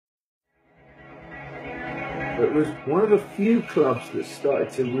It was one of the few clubs that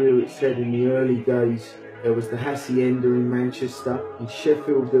started to rear its head in the early days. There was the Hacienda in Manchester, in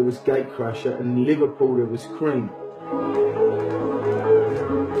Sheffield there was Gatecrasher, and in Liverpool there was Cream.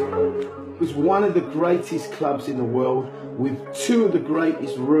 It was one of the greatest clubs in the world, with two of the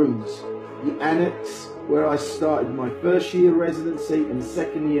greatest rooms. The Annex, where I started my first year residency, and the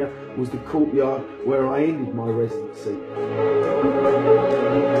second year was the Courtyard, where I ended my residency.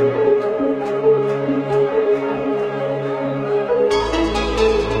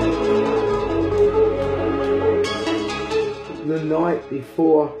 The night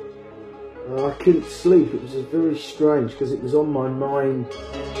before, I couldn't sleep. It was very strange because it was on my mind.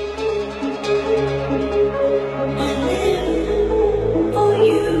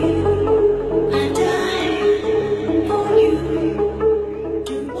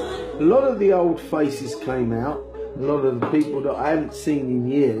 A lot of the old faces came out, a lot of the people that I haven't seen in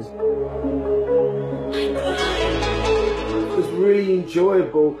years. It was really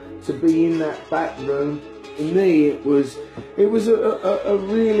enjoyable to be in that back room. For me, it was a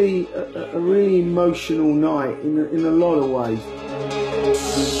really emotional night in a lot of ways.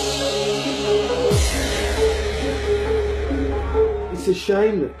 It's a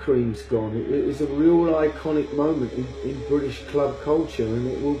shame that Cream's gone. It was a real iconic moment in British club culture, and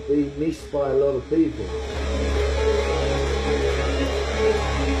it will be missed by a lot of people.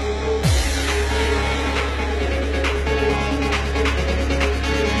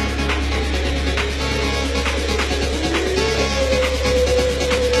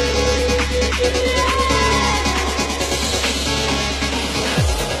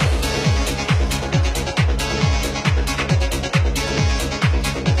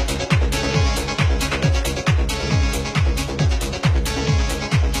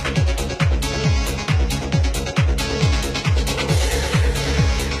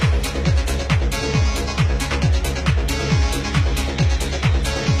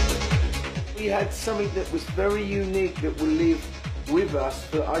 We had something that was very unique that will live with us,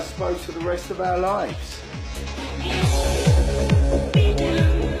 for, I suppose, for the rest of our lives.